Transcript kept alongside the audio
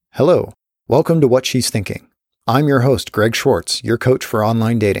Hello, welcome to What She's Thinking. I'm your host, Greg Schwartz, your coach for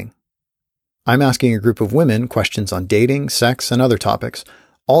online dating. I'm asking a group of women questions on dating, sex, and other topics,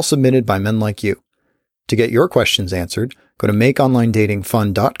 all submitted by men like you. To get your questions answered, go to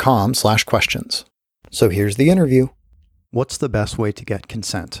makeonlinedatingfun.com/questions. So here's the interview. What's the best way to get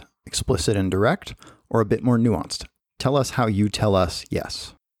consent? Explicit and direct, or a bit more nuanced? Tell us how you tell us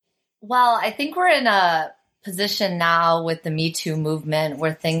yes. Well, I think we're in a position now with the Me Too movement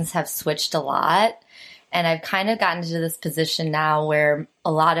where things have switched a lot. And I've kind of gotten to this position now where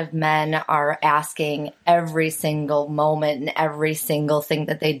a lot of men are asking every single moment and every single thing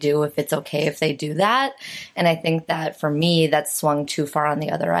that they do if it's okay if they do that. And I think that for me, that's swung too far on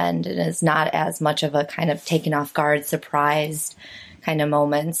the other end and is not as much of a kind of taken off guard, surprised kind of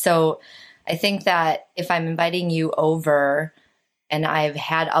moment. So I think that if I'm inviting you over and I've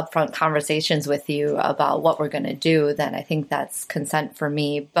had upfront conversations with you about what we're going to do, then I think that's consent for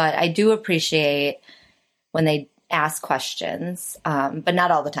me. But I do appreciate when they ask questions, but not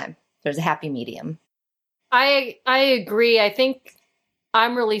all the time. There's a happy medium. I agree. I think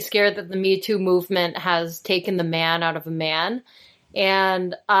I'm really scared that the Me Too movement has taken the man out of a man.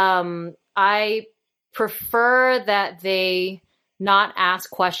 And I prefer that they not ask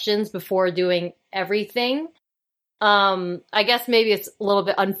questions before doing everything. I guess maybe it's a little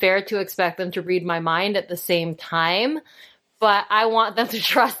bit unfair to expect them to read my mind at the same time, but I want them to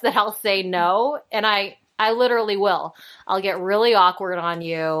trust that I'll say no. And I literally will. I'll get really awkward on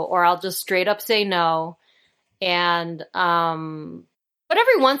you, or I'll just straight up say no. And, but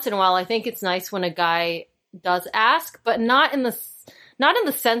every once in a while, I think it's nice when a guy does ask, but not in the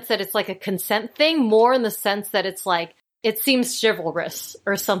sense that it's like a consent thing, more in the sense that it's like, it seems chivalrous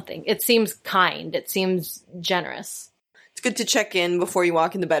or something. It seems kind. It seems generous. It's good to check in before you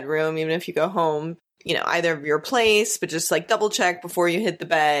walk in the bedroom, even if you go home, either of your place, but just like double check before you hit the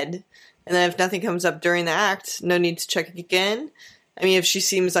bed. And then if nothing comes up during the act, no need to check again. I mean, if she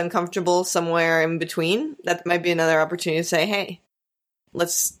seems uncomfortable somewhere in between, that might be another opportunity to say, hey,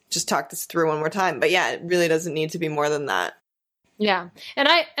 let's just talk this through one more time. But yeah, it really doesn't need to be more than that. Yeah. And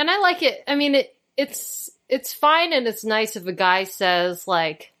I like it. I mean, it's fine and it's nice if a guy says,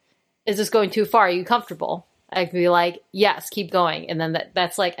 like, is this going too far? Are you comfortable? I can be like, yes, keep going. And then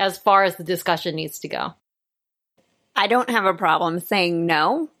that's like as far as the discussion needs to go. I don't have a problem saying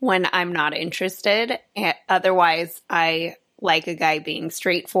no when I'm not interested. Otherwise, I like a guy being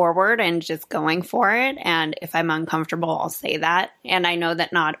straightforward and just going for it. And if I'm uncomfortable, I'll say that. And I know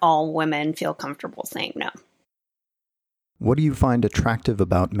that not all women feel comfortable saying no. What do you find attractive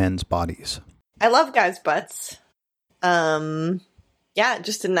about men's bodies? I love guys' butts. Yeah,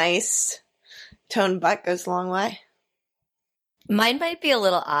 just a nice toned butt goes a long way. Mine might be a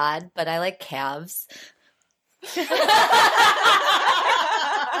little odd, but I like calves.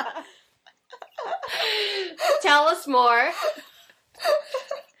 Tell us more.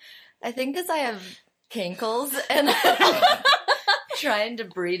 I think because I have cankles and I'm trying to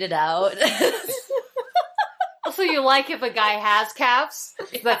breed it out. So you like if a guy has calves?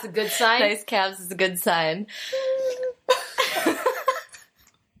 That's a good sign? Nice calves is a good sign.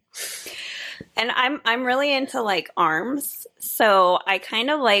 And I'm really into like arms. So I kind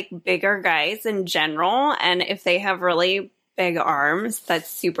of like bigger guys in general. And if they have really big arms, that's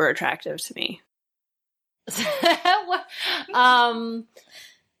super attractive to me.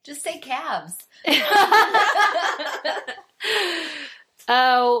 Just say calves.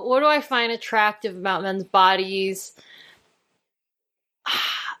 Oh, what do I find attractive about men's bodies?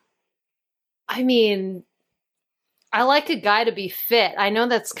 I mean, I like a guy to be fit. I know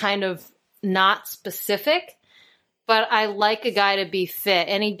that's kind of not specific, but I like a guy to be fit.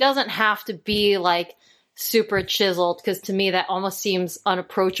 And he doesn't have to be like super chiseled, because to me that almost seems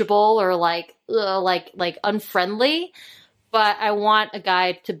unapproachable or like unfriendly. But I want a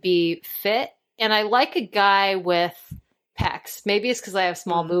guy to be fit, and I like a guy with pecs. Maybe it's because I have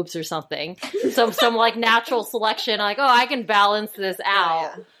small boobs or something. Some like natural selection, like, oh, I can balance this out.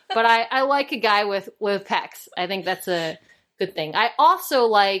 Yeah. But I like a guy with pecs. I think that's a good thing. I also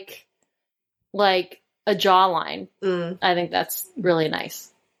like a jawline. I think that's really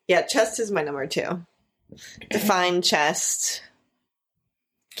nice. Yeah, chest is my number 2. Defined chest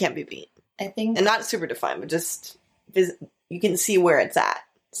can't be beat. I think, and not super defined, but just you can see where it's at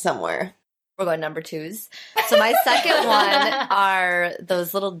somewhere. We're going number 2s. So my second one are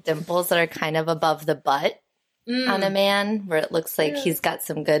those little dimples that are kind of above the butt on a man, where it looks like he's got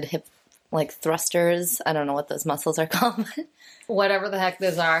some good hip, like thrusters. I don't know what those muscles are called. Whatever the heck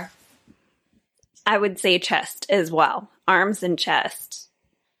those are. I would say chest as well. Arms and chest.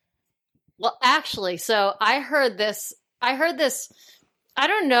 Well, actually, so I heard this I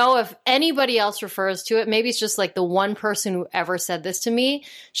don't know if anybody else refers to it. Maybe it's just like the one person who ever said this to me.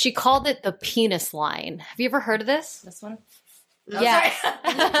 She called it the penis line. Have you ever heard of this? This one? Yes.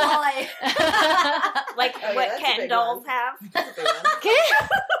 Like what Ken dolls have. That's a big one.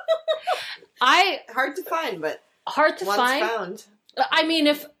 Hard to find, but hard to once find. found. I mean,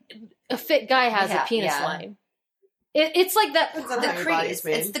 if a fit guy has a penis line, it's like that. Depends on The how your body's crease.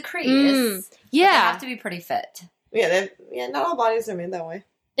 made. It's the crease. They Yeah, have to be pretty fit. Yeah, not all bodies are made that way.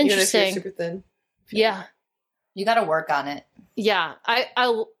 Even if interesting. you're super thin. Yeah, You got to work on it. yeah.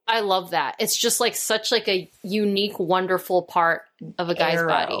 I love that. It's just like such like a unique, wonderful part of a guy's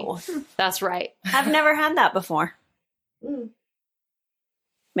body. That's right. I've never had that before.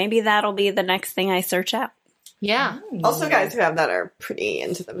 Maybe that'll be the next thing I search out. Yeah. Also, guys who have that are pretty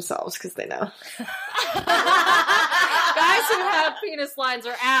into themselves because they know. Guys who have penis lines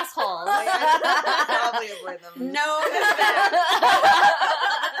are assholes. Like, I should probably avoid them. No,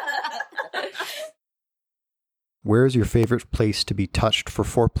 Where is your favorite place to be touched for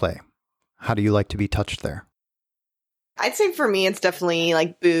foreplay? How do you like to be touched there? I'd say for me, it's definitely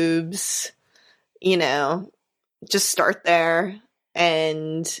like boobs, just start there.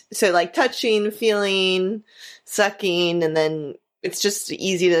 And so like touching, feeling, sucking, and then it's just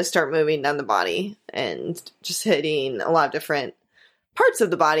easy to start moving down the body and just hitting a lot of different parts of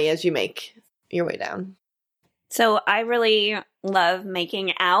the body as you make your way down. So I really love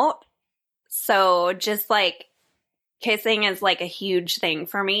making out. So just like kissing is like a huge thing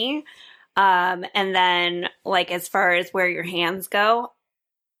for me. And then like as far as where your hands go,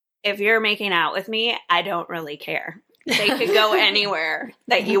 if you're making out with me, I don't really care. They could go anywhere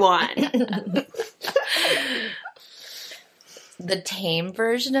that you want. The tame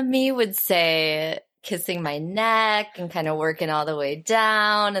version of me would say kissing my neck and kind of working all the way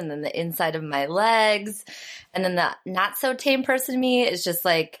down, and then the inside of my legs. And then the not so tame person of me is just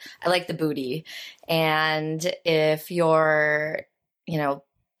like, I like the booty. And if you're,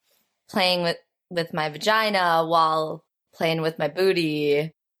 playing with my vagina while playing with my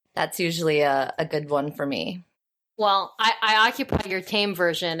booty, that's usually a good one for me. Well, I occupy your tame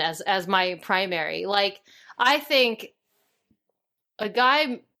version as my primary. Like, I think a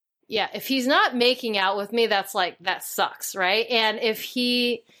guy, if he's not making out with me, that's like, that sucks, right? And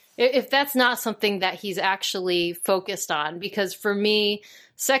if that's not something that he's actually focused on, because for me,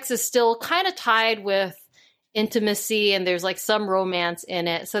 sex is still kind of tied with intimacy and there's like some romance in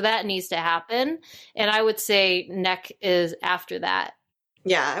it. So that needs to happen. And I would say neck is after that.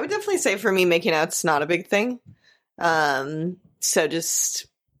 Yeah, I would definitely say for me, making out's not a big thing. So just,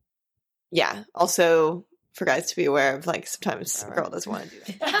 also for guys to be aware of, like, sometimes a girl doesn't want to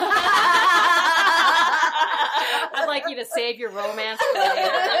do that. I'd like you to save your romance for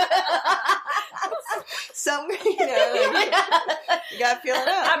later. Some, you gotta feel it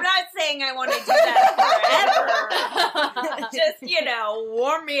out. I'm not saying I want to do that forever. Just,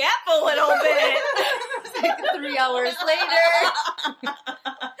 warm me up a little bit. Like 3 hours later.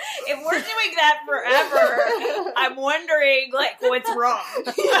 If we're doing that forever, I'm wondering, like, what's wrong?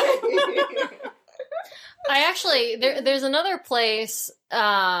 I actually, there's another place,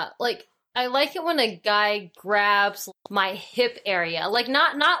 like, I like it when a guy grabs my hip area. Like,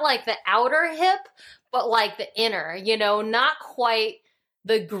 not like the outer hip, but like the inner, not quite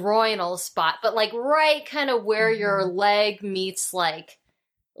the groinal spot, but like right kind of where your leg meets like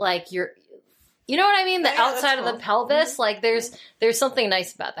your, you know what I mean? The outside of the pelvis. Mm-hmm. Like there's something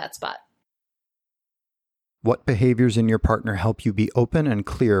nice about that spot. What behaviors in your partner help you be open and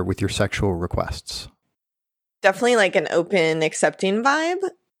clear with your sexual requests? Definitely like an open, accepting vibe.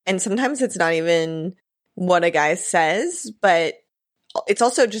 And sometimes it's not even what a guy says, but it's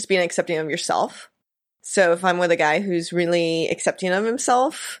also just being accepting of yourself. So if I'm with a guy who's really accepting of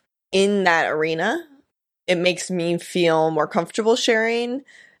himself in that arena, it makes me feel more comfortable sharing.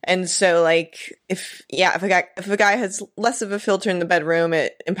 And so like if a guy has less of a filter in the bedroom,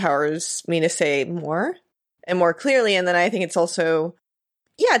 it empowers me to say more and more clearly. And then I think it's also,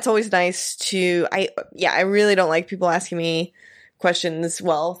 it's always nice to, I really don't like people asking me questions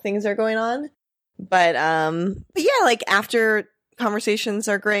while things are going on. But like after conversations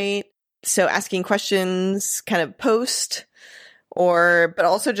are great. So asking questions kind of post but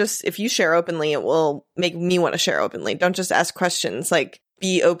also just if you share openly, it will make me want to share openly. Don't just ask questions, like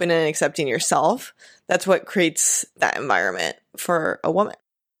be open and accepting yourself. That's what creates that environment for a woman.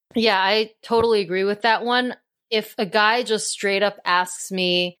 Yeah, I totally agree with that one. If a guy just straight up asks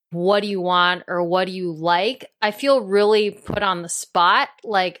me, what do you want or what do you like? I feel really put on the spot.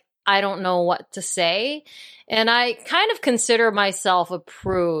 Like, I don't know what to say. And I kind of consider myself a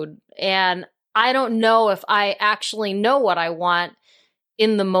prude. And I don't know if I actually know what I want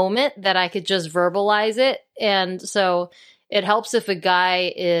in the moment that I could just verbalize it. And so it helps if a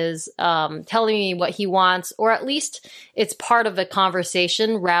guy is telling me what he wants, or at least it's part of the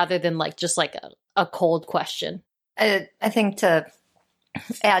conversation rather than like just like a cold question. I think to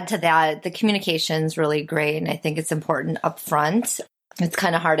add to that, the communication is really great. And I think it's important up front. It's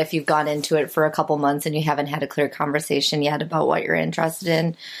kind of hard if you've gone into it for a couple months and you haven't had a clear conversation yet about what you're interested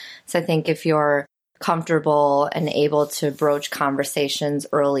in. So I think if you're comfortable and able to broach conversations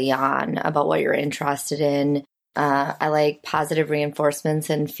early on about what you're interested in, I like positive reinforcements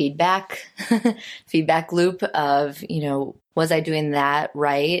and feedback loop of, was I doing that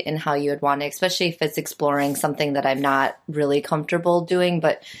right, and how you would want to, especially if it's exploring something that I'm not really comfortable doing,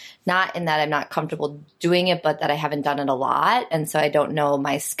 but not in that I'm not comfortable doing it, but that I haven't done it a lot. And so I don't know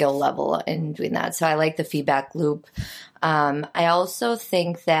my skill level in doing that. So I like the feedback loop. I also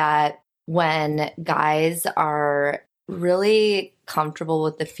think that when guys are really comfortable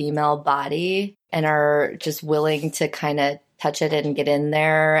with the female body and are just willing to kind of touch it and get in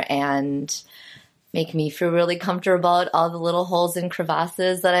there and make me feel really comfortable about all the little holes and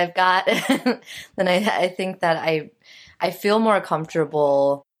crevasses that I've got, then I think that I feel more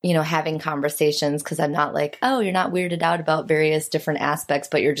comfortable, having conversations, because I'm not like, oh, you're not weirded out about various different aspects,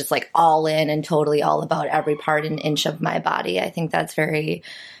 but you're just like all in and totally all about every part and inch of my body. I think that's very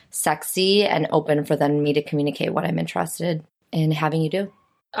sexy and open for me to communicate what I'm interested in having you do.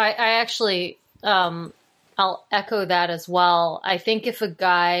 I actually, I'll echo that as well. I think if a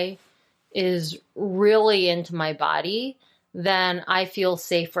guy is really into my body, then I feel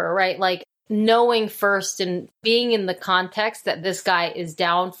safer, right? Like knowing first and being in the context that this guy is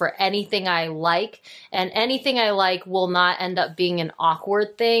down for anything I like, and anything I like will not end up being an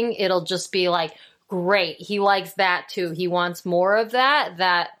awkward thing. It'll just be like, great, he likes that too. He wants more of that.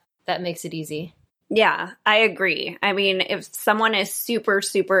 That makes it easy. Yeah, I agree. I mean, if someone is super,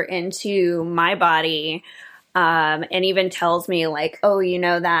 super into my body, and even tells me like, oh,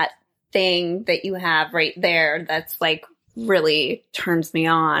 that thing that you have right there that's like really turns me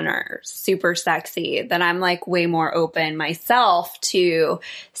on or super sexy, then I'm like way more open myself to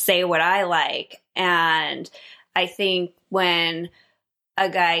say what I like. And I think when a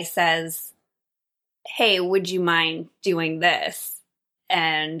guy says, hey, would you mind doing this?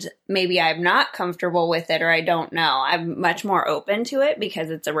 And maybe I'm not comfortable with it, or I don't know, I'm much more open to it because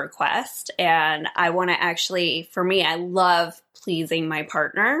it's a request. And I want to actually, for me, I love pleasing my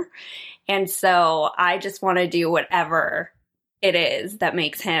partner. And so I just want to do whatever it is that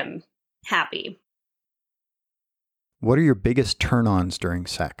makes him happy. What are your biggest turn-ons during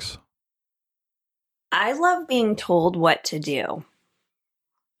sex? I love being told what to do.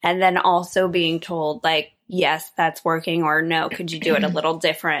 And then also being told, like, yes, that's working, or no, could you do it a little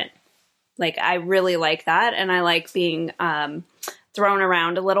different? Like, I really like that. And I like being thrown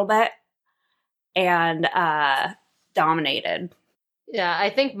around a little bit and dominated. Yeah,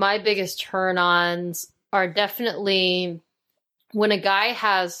 I think my biggest turn-ons are definitely when a guy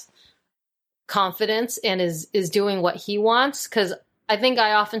has confidence and is doing what he wants. Because I think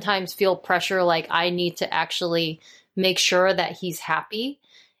I oftentimes feel pressure, like I need to actually make sure that he's happy.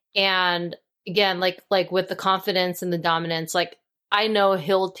 And again, like with the confidence and the dominance, like I know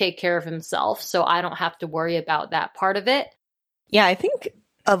he'll take care of himself, so I don't have to worry about that part of it. Yeah, I think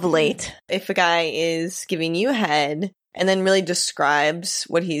of late, if a guy is giving you head and then really describes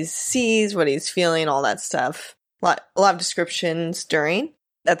what he sees, what he's feeling, all that stuff, a lot of descriptions during,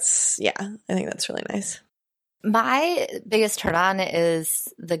 I think that's really nice. My biggest turn on is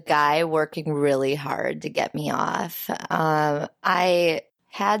the guy working really hard to get me off. I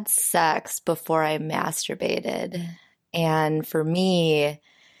had sex before I masturbated. And for me,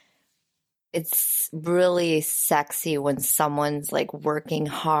 it's really sexy when someone's like working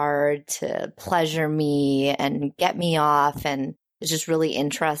hard to pleasure me and get me off and is just really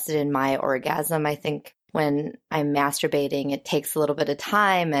interested in my orgasm. I think when I'm masturbating, it takes a little bit of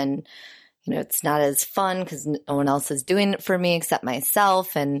time and, it's not as fun because no one else is doing it for me except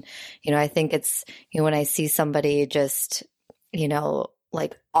myself. And, I think it's, when I see somebody just,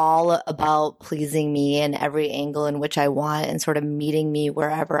 like all about pleasing me in every angle in which I want and sort of meeting me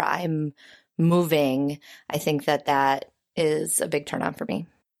wherever I'm moving, I think that is a big turn on for me.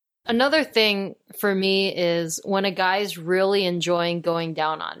 Another thing for me is when a guy's really enjoying going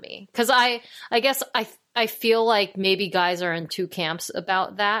down on me. Because I guess I feel like maybe guys are in two camps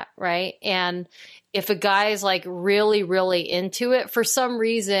about that, right? And if a guy is like really, really into it, for some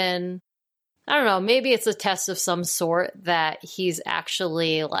reason, I don't know, maybe it's a test of some sort that he's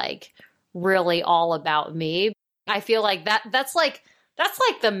actually like really all about me. I feel like that's that's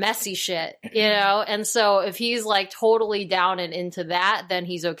like the messy shit, you know? And so if he's like totally down and into that, then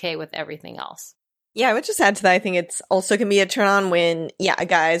he's okay with everything else. Yeah, I would just add to that. I think it's also can be a turn on when, a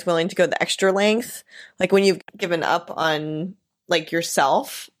guy is willing to go the extra length. Like when you've given up on like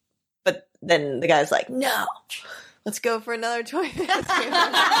yourself, but then the guy's like, no, let's go for another 20 minutes.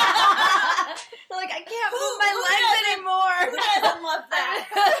 Like, I can't move my legs anymore. Who doesn't love that?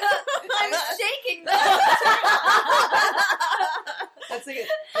 I'm shaking them. That's a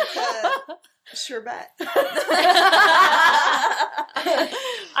sure bet.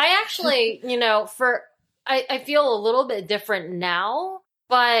 I actually, I feel a little bit different now,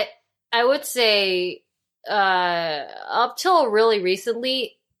 but I would say up till really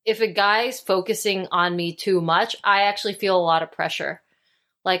recently, if a guy's focusing on me too much, I actually feel a lot of pressure.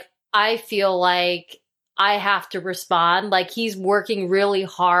 Like, I feel like I have to respond. Like, he's working really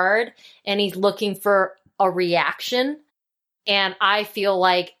hard and he's looking for a reaction. And I feel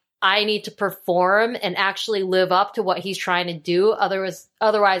like I need to perform and actually live up to what he's trying to do. Otherwise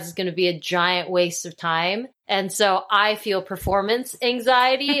it's going to be a giant waste of time. And so I feel performance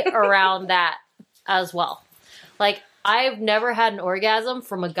anxiety around that as well. Like, I've never had an orgasm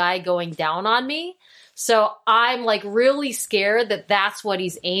from a guy going down on me. So I'm like really scared that that's what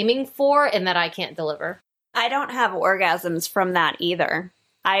he's aiming for and that I can't deliver. I don't have orgasms from that either.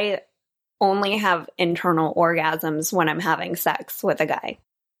 I only have internal orgasms when I'm having sex with a guy.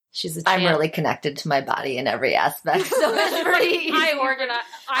 She's a champ. I'm really connected to my body in every aspect, so it's pretty easy. I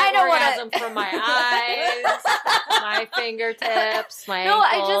orgasm from my eyes, my fingertips, my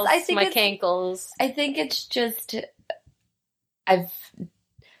ankles, my cankles. I think it's just I've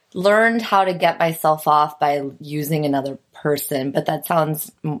learned how to get myself off by using another person, but that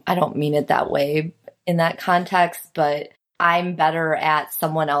sounds, I don't mean it that way in that context, but I'm better at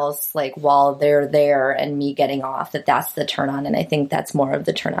someone else, like, while they're there and me getting off, that's the turn on. And I think that's more of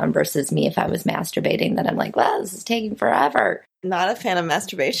the turn on versus me if I was masturbating, that I'm like, wow, this is taking forever. Not a fan of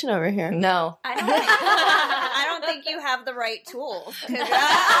masturbation over here. No. I don't think you have the right tools. Yeah,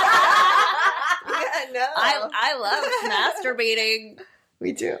 no. I love masturbating.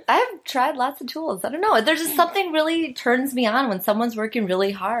 Me too. I've tried lots of tools. I don't know. There's just something really turns me on when someone's working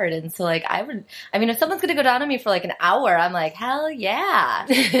really hard. And so, like, if someone's going to go down on me for like an hour, I'm like, hell yeah.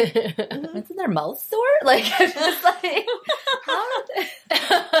 Isn't their mouth sore? Like, I'm just like,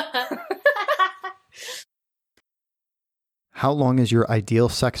 How long is your ideal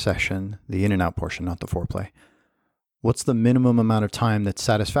sex session, the in and out portion, not the foreplay? What's the minimum amount of time that's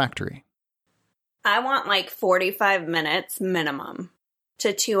satisfactory? I want like 45 minutes minimum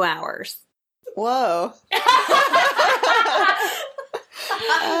to 2 hours. Whoa.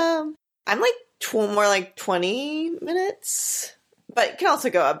 I'm like more like 20 minutes, but it can also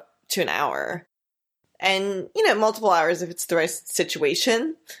go up to an hour. And, multiple hours if it's the right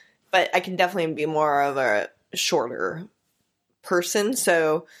situation. But I can definitely be more of a shorter person.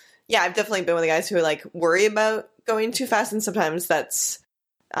 So, yeah, I've definitely been with the guys who are like worry about going too fast. And sometimes that's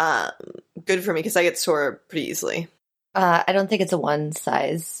good for me because I get sore pretty easily. I don't think it's a one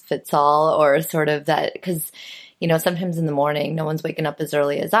size fits all, or sort of that, because, sometimes in the morning, no one's waking up as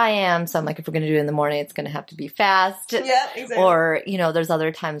early as I am. So I'm like, if we're going to do it in the morning, it's going to have to be fast. Yeah, exactly. Or, there's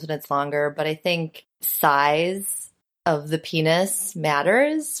other times when it's longer. But I think size of the penis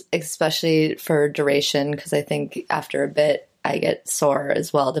matters, especially for duration, because I think after a bit, I get sore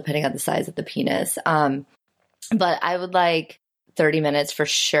as well, depending on the size of the penis. But I would like 30 minutes for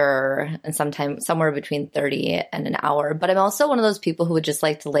sure, and sometimes somewhere between 30 and an hour. But I'm also one of those people who would just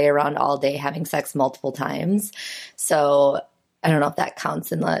like to lay around all day having sex multiple times. So I don't know if that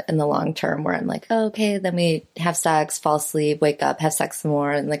counts in the long term, where I'm like, oh, okay, then we have sex, fall asleep, wake up, have sex some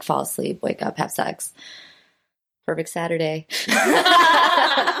more, and like fall asleep, wake up, have sex. Perfect Saturday.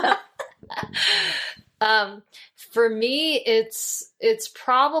 For me, it's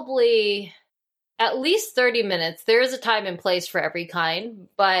probably at least 30 minutes. There is a time and place for every kind,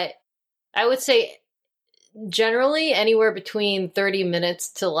 but I would say generally anywhere between 30 minutes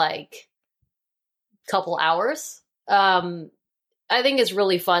to like a couple hours. I think it's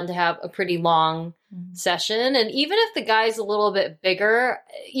really fun to have a pretty long session. And even if the guy's a little bit bigger,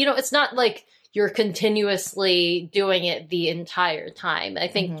 it's not like you're continuously doing it the entire time. I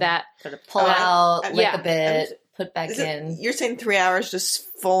think that sort of pull out, lick a bit, put back in. You're saying 3 hours just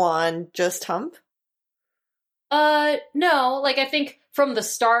full on just hump? No, like I think from the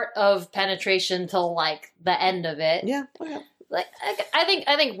start of penetration till like the end of it. Yeah. Okay. Like I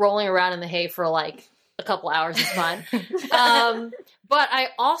think rolling around in the hay for like a couple hours is fun. But I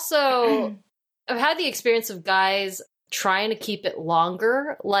also I've had the experience of guys trying to keep it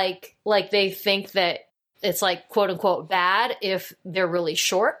longer, like they think that it's like quote unquote bad if they're really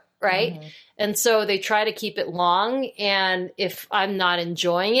short, right? Mm-hmm. And so they try to keep it long, and if I'm not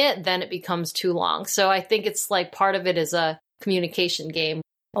enjoying it, then it becomes too long. So I think it's like part of it is a communication game.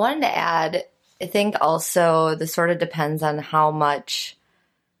 I wanted to add, I think also this sort of depends on how much,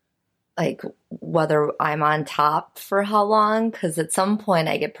 like whether I'm on top for how long, because at some point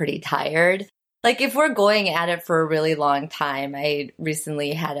I get pretty tired. Like if we're going at it for a really long time, I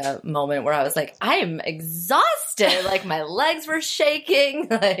recently had a moment where I was like, I'm exhausted. Like my legs were shaking.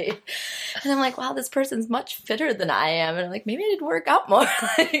 And I'm like, wow, this person's much fitter than I am. And I'm like, maybe I need to work out more.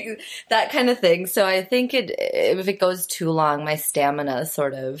 Like, that kind of thing. So I think if it goes too long, my stamina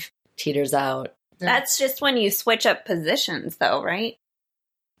sort of teeters out. That's just when you switch up positions though, right?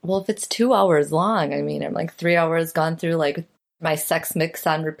 Well, if it's 2 hours long, I mean, I'm like 3 hours gone through like my sex mix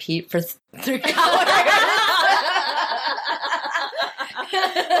on repeat for 3 hours.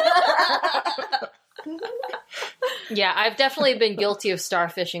 Yeah, I've definitely been guilty of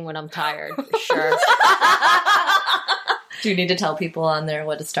starfishing when I'm tired, for sure. Do you need to tell people on there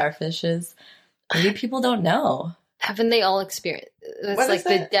what a starfish is? Maybe people don't know. Haven't they all experienced? It's What like is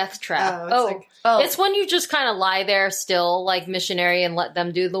that? the death trap. Oh, It's when you just kind of lie there still, like missionary, and let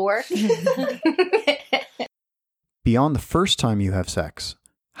them do the work. Beyond the first time you have sex,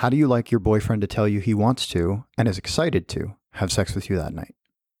 how do you like your boyfriend to tell you he wants to and is excited to have sex with you that night?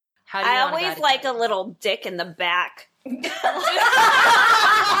 How do you I want always that like a little dick in the back. Tell us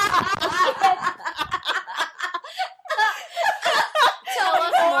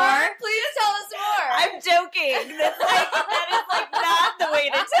more. Please tell us more. I'm joking. That is like not the way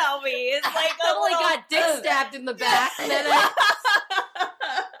to tell me. It's like I only got dick stabbed in the back. And then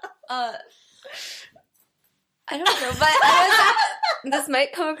I don't know, but this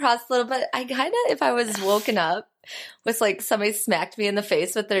might come across a little bit. I kind of, if I was woken up with like somebody smacked me in the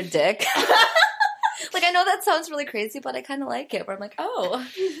face with their dick. Like, I know that sounds really crazy, but I kind of like it. Where I'm like, oh,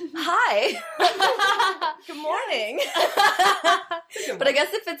 hi. Good morning. But I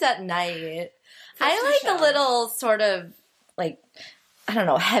guess if it's at night, I like a little sort of like, I don't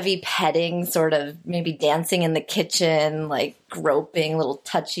know, heavy petting, sort of maybe dancing in the kitchen, like groping, little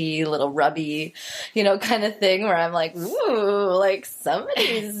touchy, little rubby, kind of thing where I'm like, ooh, like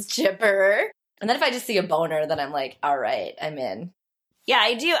somebody's chipper. And then if I just see a boner, then I'm like, all right, I'm in. Yeah,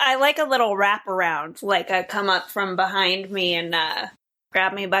 I do. I like a little wraparound, like a come up from behind me and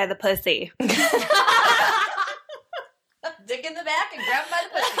grab me by the pussy. Dick in the back and grab by the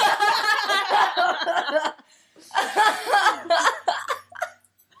pussy.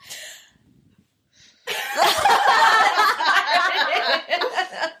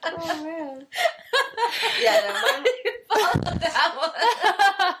 Oh man. Yeah, no, Follow that one.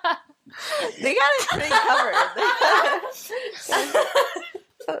 they got it pretty covered.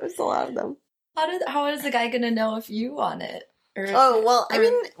 There's a lot of them. How is the guy gonna know if you want it? No, what I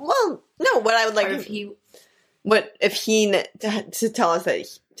would like if he to tell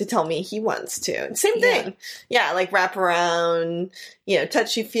us to tell me he wants to. Same thing. Yeah, like wrap around,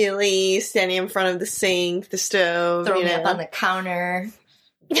 touchy feely, standing in front of the sink, the stove, throw me up on the counter.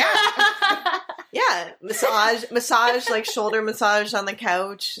 Yeah. Yeah. Massage, like shoulder massage on the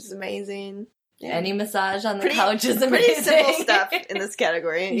couch is amazing. Yeah. Any massage on the couch is amazing. Pretty simple stuff in this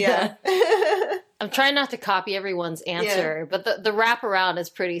category. Yeah. I'm trying not to copy everyone's answer, but the wraparound is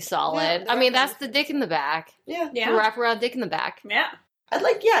pretty solid. I mean, that's the dick in the back. Yeah. The wraparound dick in the back. Yeah. I'd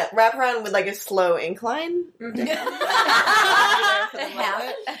like, wrap around with like a slow incline. Half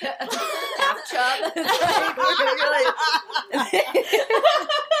chub.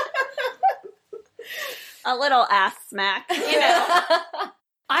 A little ass smack, I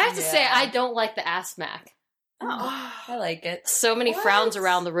have to say, I don't like the ass smack. Oh, I like it. So many frowns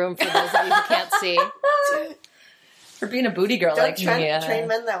around the room for those of you who can't see. For being a booty girl Don't like me. train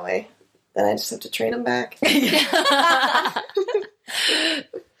men that way. Then I just have to train them back.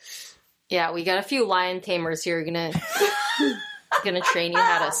 Yeah, we got a few lion tamers here gonna train you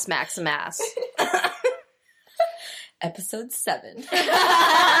how to smack some ass. Episode 7.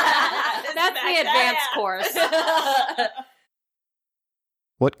 That's the advanced course.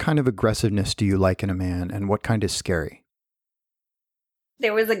 What kind of aggressiveness do you like in a man, and what kind is scary?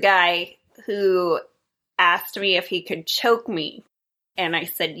 There was a guy who asked me if he could choke me, and I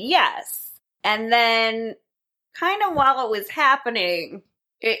said yes. And then, kind of while it was happening,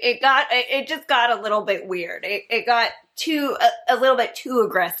 it just got a little bit weird. It got a little bit too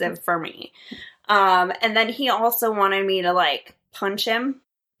aggressive for me. And then he also wanted me to like punch him,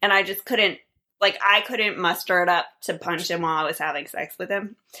 and I just couldn't. Like, I couldn't muster it up to punch him while I was having sex with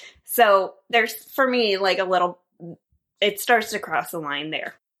him. So there's, for me, like it starts to cross the line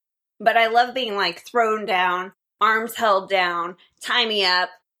there. but I love being like thrown down, arms held down, tie me up,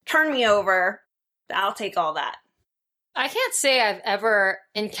 turn me over. I'll take all that. I can't say I've ever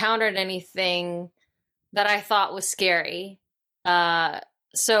encountered anything that I thought was scary.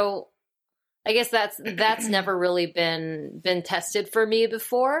 So I guess that's never really been tested for me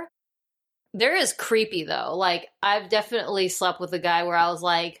before. There is creepy though. Like I've definitely slept with a guy where I was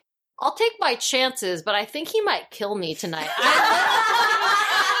like, I'll take my chances, but I think he might kill me tonight.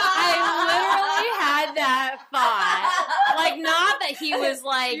 I literally had that thought. Like, not that he was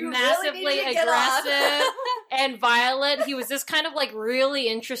like massively aggressive and violent. He was this kind of like really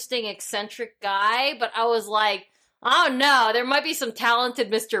interesting, eccentric guy, but I was like, oh no, there might be some talented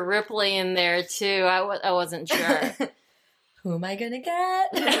Mr. Ripley in there too. I wasn't sure. Who am I gonna get?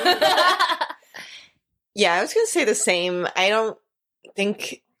 Yeah, I was gonna say the same. I don't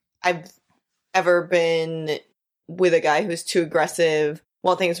think I've ever been with a guy who's too aggressive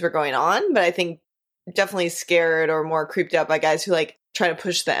while things were going on, but I think definitely scared or more creeped out by guys who like try to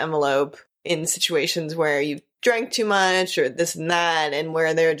push the envelope in situations where you drank too much or this and that, and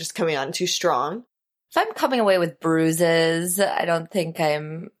where they're just coming on too strong. If I'm coming away with bruises, I don't think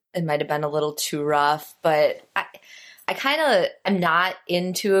it might have been a little too rough, but I'm not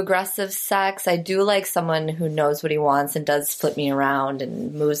into aggressive sex. I do like someone who knows what he wants and does flip me around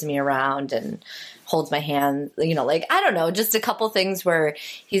and moves me around and holds my hand, like, I don't know, just a couple things where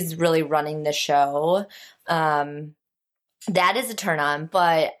he's really running the show. That is a turn on,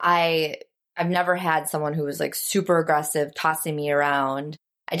 but I've never had someone who was like super aggressive, tossing me around.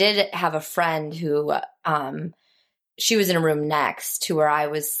 I did have a friend who, she was in a room next to where I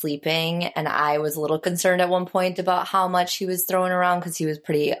was sleeping, and I was a little concerned at one point about how much he was throwing around because he was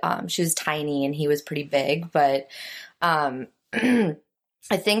pretty, she was tiny and he was pretty big. But I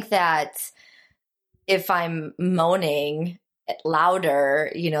think that if I'm moaning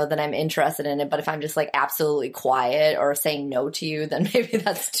louder, then I'm interested in it. But if I'm just like absolutely quiet or saying no to you, then maybe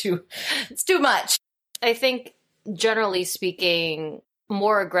it's too much. I think generally speaking,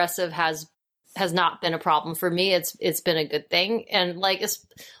 more aggressive has not been a problem for me. It's been a good thing. And like, it's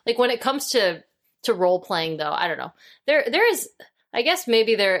like when it comes to role playing though, I don't know. There is, I guess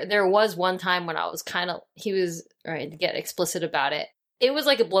maybe there was one time when I was he was, all right, to get explicit about it. It was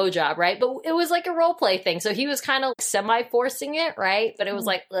like a blowjob, right? But it was like a role play thing. So he was kind of semi-forcing it, right? But it was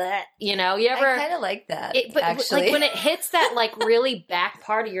like, bleh, you ever... I kind of like that, but actually. Like when it hits that like really back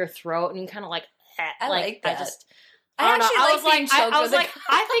part of your throat and you kind of like... I like that. I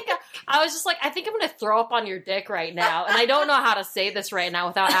think I'm going to throw up on your dick right now. And I don't know how to say this right now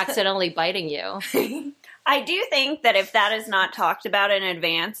without accidentally biting you. I do think that if that is not talked about in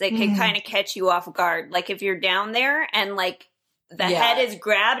advance, it can kind of catch you off guard. Like if you're down there and like the head is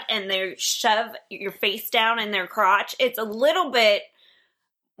grabbed and they shove your face down in their crotch, it's a little bit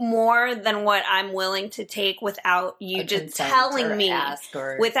more than what I'm willing to take without you just telling me,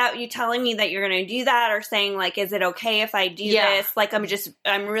 without you telling me that you're going to do that or saying like, is it okay if I do this? Like,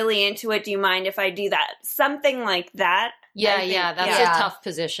 I'm really into it. Do you mind if I do that? Something like that. Yeah, that's a tough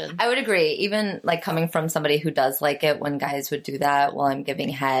position. I would agree. Even like coming from somebody who does like it when guys would do that while I'm giving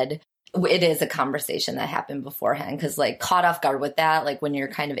head, it is a conversation that happened beforehand, because like caught off guard with that, like when you're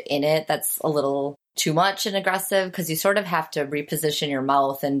kind of in it, that's a little too much and aggressive, because you sort of have to reposition your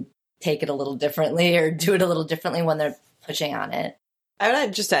mouth and take it a little differently or do it a little differently when they're pushing on it. I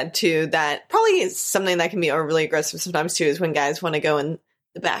would just add too that probably is something that can be overly aggressive sometimes too, is when guys want to go in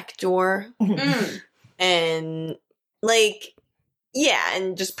the back door and like,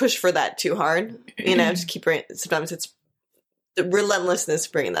 and just push for that too hard, just keep it. Sometimes it's the relentlessness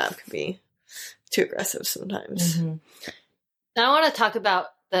bringing that up can be too aggressive sometimes. Now I want to talk about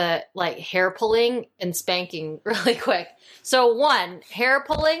the like hair pulling and spanking really quick. So one, hair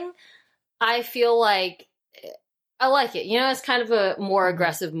pulling, I feel like I like it. It's kind of a more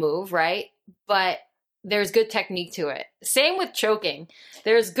aggressive move, right? But there's good technique to it. Same with choking.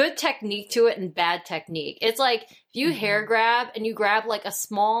 There's good technique to it and bad technique. It's like if you hair grab and you grab like a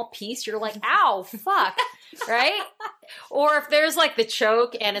small piece, you're like, ow, fuck, right? Or if there's like the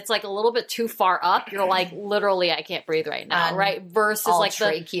choke and it's like a little bit too far up, you're like, literally, I can't breathe right now, right? Versus like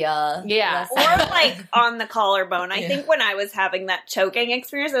trachea. Or like on the collarbone. I think when I was having that choking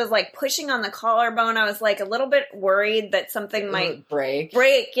experience, I was like pushing on the collarbone. I was like a little bit worried that something might break.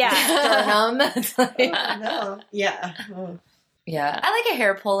 Yeah. No. Yeah. Yeah. I like a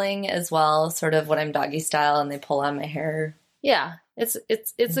hair pulling as well, sort of when I'm doggy style and they pull on my hair. Yeah.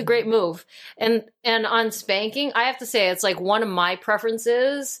 It's a great move. And on spanking, I have to say it's like one of my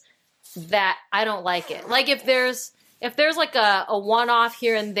preferences that I don't like it. Like if there's like a one-off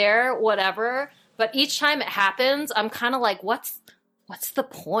here and there, whatever, but each time it happens, I'm kind of like, what's the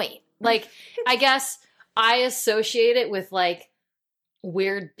point? Like, I guess I associate it with like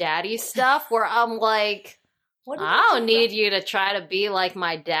weird daddy stuff where I'm like, I don't need you to try to be like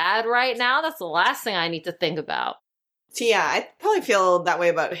my dad right now. That's the last thing I need to think about. So yeah, I probably feel that way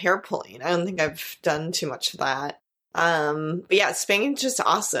about hair pulling. I don't think I've done too much of that. But yeah, spanking's just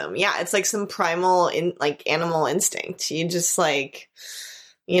awesome. Yeah, it's like some primal like animal instinct. You just like,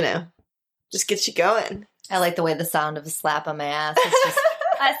 just get you going. I like the way the sound of a slap on my ass. It's just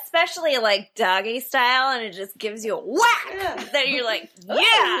especially like doggy style, and it just gives you a whack. Then you're like,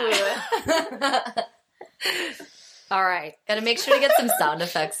 yeah. All right. Gotta make sure to get some sound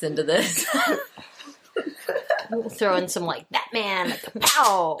effects into this. We'll throw in some like Batman, like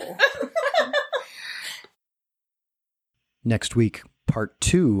pow. Next week, part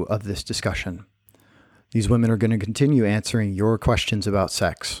 2 of this discussion. These women are going to continue answering your questions about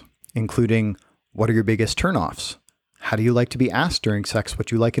sex, including what are your biggest turnoffs? How do you like to be asked during sex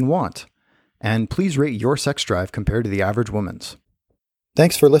what you like and want? And please rate your sex drive compared to the average woman's.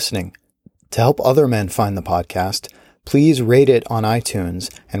 Thanks for listening. To help other men find the podcast, please rate it on iTunes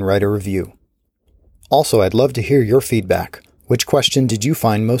and write a review. Also, I'd love to hear your feedback. Which question did you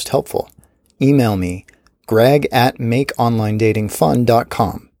find most helpful? Email me,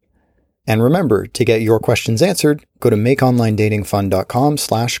 greg@makeonlinedatingfun.com. And remember, to get your questions answered, go to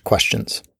makeonlinedatingfun.com/questions.